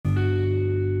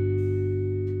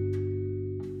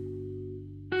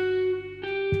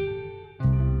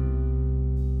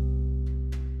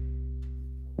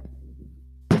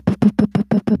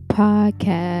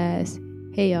podcast.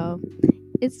 Hey y'all,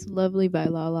 it's Lovely by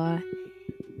Lala.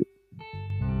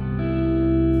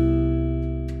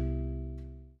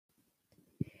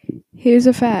 Here's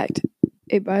a fact: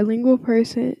 a bilingual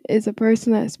person is a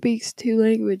person that speaks two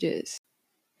languages.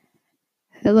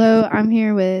 Hello, I'm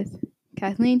here with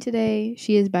Kathleen today.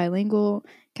 She is bilingual.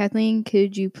 Kathleen,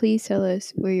 could you please tell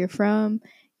us where you're from,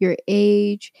 your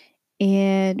age,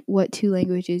 and what two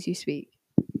languages you speak?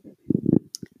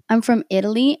 I'm from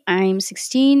Italy. I'm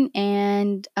 16,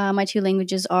 and my two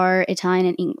languages are Italian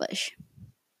and English.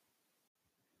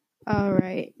 All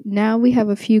right, now we have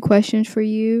a few questions for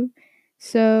you.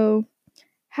 So,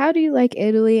 how do you like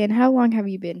Italy, and how long have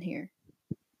you been here?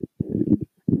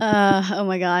 Oh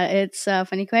my god, it's a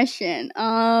funny question.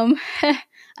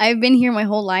 I've been here my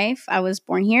whole life. I was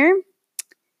born here,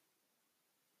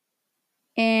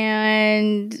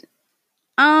 and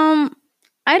um,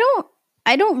 I don't,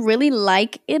 I don't really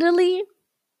like Italy,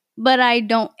 but I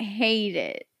don't hate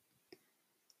it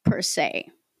per se.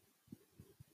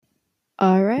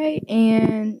 All right,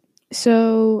 and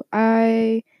so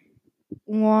I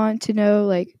want to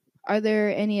know, are there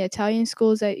any Italian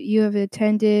schools that you have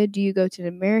attended? Do you go to the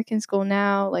American school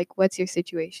now? What's your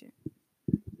situation?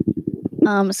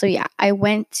 So yeah, I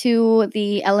went to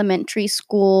the elementary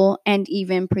school and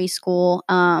even preschool.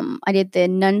 I did the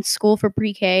nun school for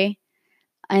pre-K,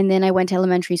 and then I went to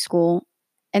elementary school,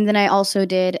 and then I also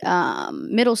did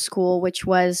middle school, which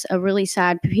was a really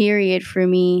sad period for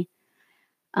me.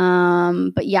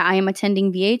 But yeah, I am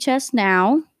attending VHS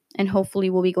now, and hopefully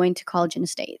we'll be going to college in the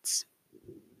States.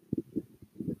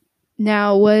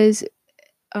 Now, was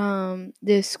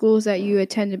the schools that you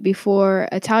attended before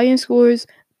Italian schools,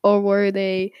 or were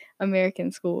they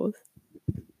American schools?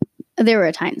 They were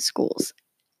Italian schools.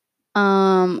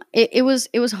 It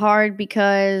was hard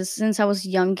because since I was a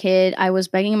young kid, I was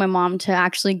begging my mom to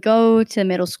actually go to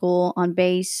middle school on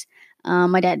base.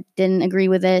 My dad didn't agree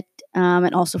with it,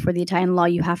 and also for the Italian law,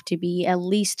 you have to be at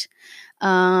least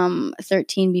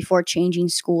 13 before changing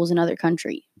schools in other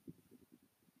country.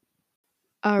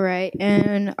 All right,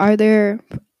 and are there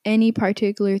any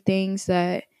particular things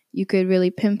that you could really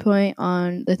pinpoint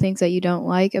on the things that you don't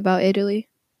like about Italy?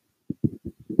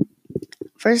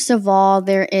 First of all,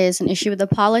 there is an issue with the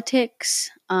politics,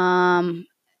 and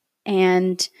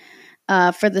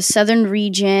for the southern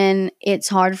region, it's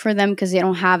hard for them because they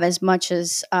don't have as much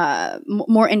as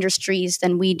more industries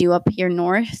than we do up here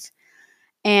north.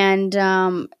 And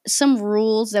some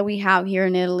rules that we have here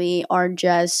in Italy are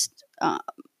just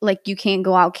like you can't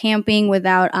go out camping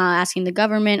without asking the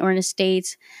government, or in the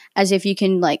States, as if you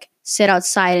can like sit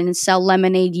outside and sell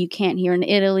lemonade. You can't here in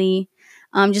Italy.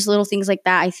 Just little things like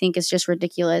that, I think, is just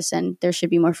ridiculous, and there should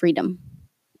be more freedom.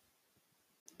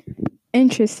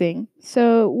 Interesting.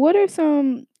 So, what are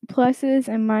some pluses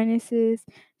and minuses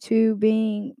to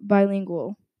being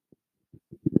bilingual?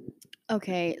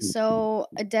 Okay, so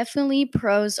definitely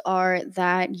pros are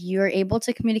that you're able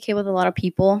to communicate with a lot of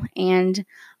people, and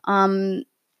um,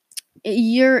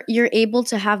 you're able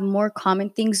to have more common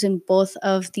things in both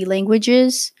of the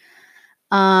languages.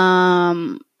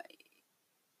 Um,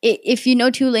 if you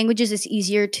know two languages, it's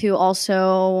easier to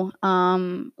also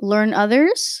learn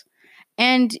others.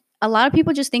 And a lot of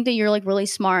people just think that you're like really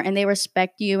smart, and they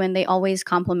respect you, and they always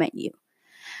compliment you.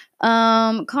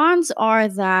 Cons are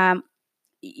that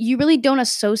you really don't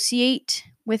associate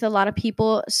with a lot of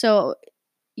people, so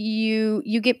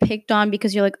you get picked on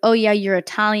because you're like, oh yeah, you're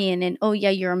Italian, and oh yeah,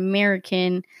 you're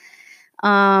American.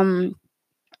 um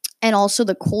and also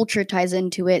the culture ties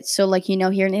into it, so like,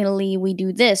 here in Italy we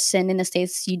do this, and in the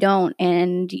States you don't,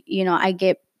 and I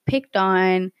get picked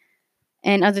on.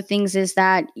 And other things is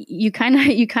that you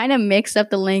kind of mix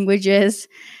up the languages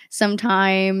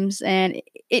sometimes, and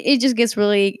it just gets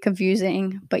really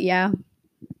confusing, but yeah.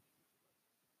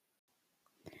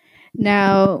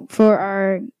 Now, for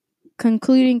our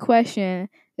concluding question,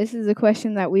 this is a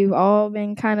question that we've all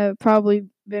been kind of probably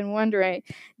been wondering.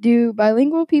 Do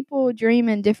bilingual people dream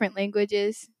in different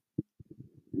languages?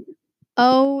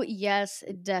 Oh, yes,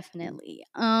 definitely.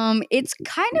 It's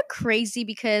kind of crazy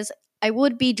because I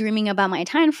would be dreaming about my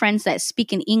Italian friends that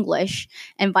speak in English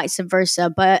and vice versa,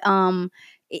 but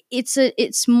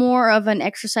it's more of an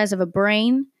exercise of a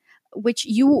brain, which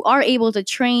you are able to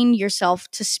train yourself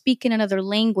to speak in another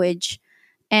language.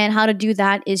 And how to do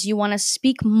that is you want to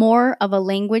speak more of a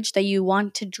language that you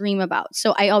want to dream about.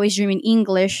 So I always dream in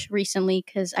English recently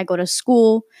because I go to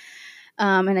school,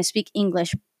 and I speak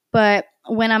English. But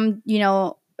when I'm,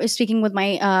 speaking with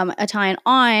my Italian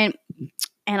aunt,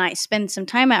 and I spend some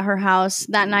time at her house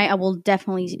that night, I will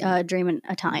definitely dream in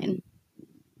Italian.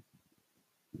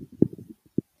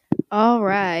 All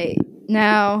right.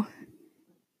 Now,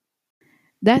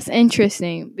 That's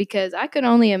interesting because I could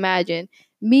only imagine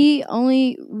me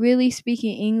only really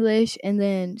speaking English and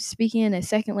then speaking in a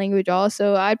second language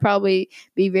also. I'd probably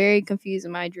be very confused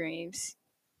in my dreams.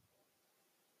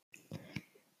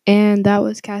 And that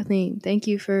was Kathleen. Thank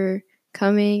you for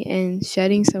coming and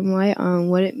shedding some light on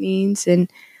what it means and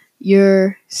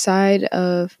your side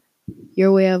of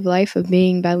your way of life of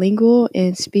being bilingual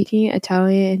and speaking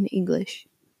Italian and English.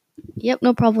 Yep,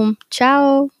 no problem.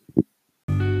 Ciao.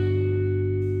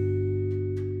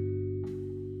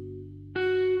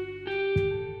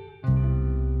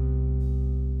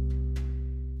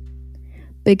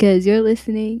 Because you're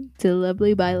listening to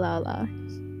Lovely by Lala.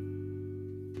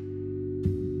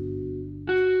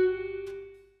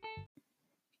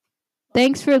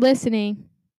 Thanks for listening.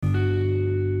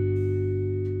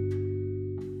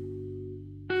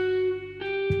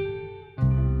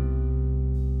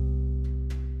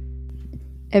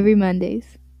 Every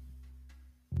Mondays.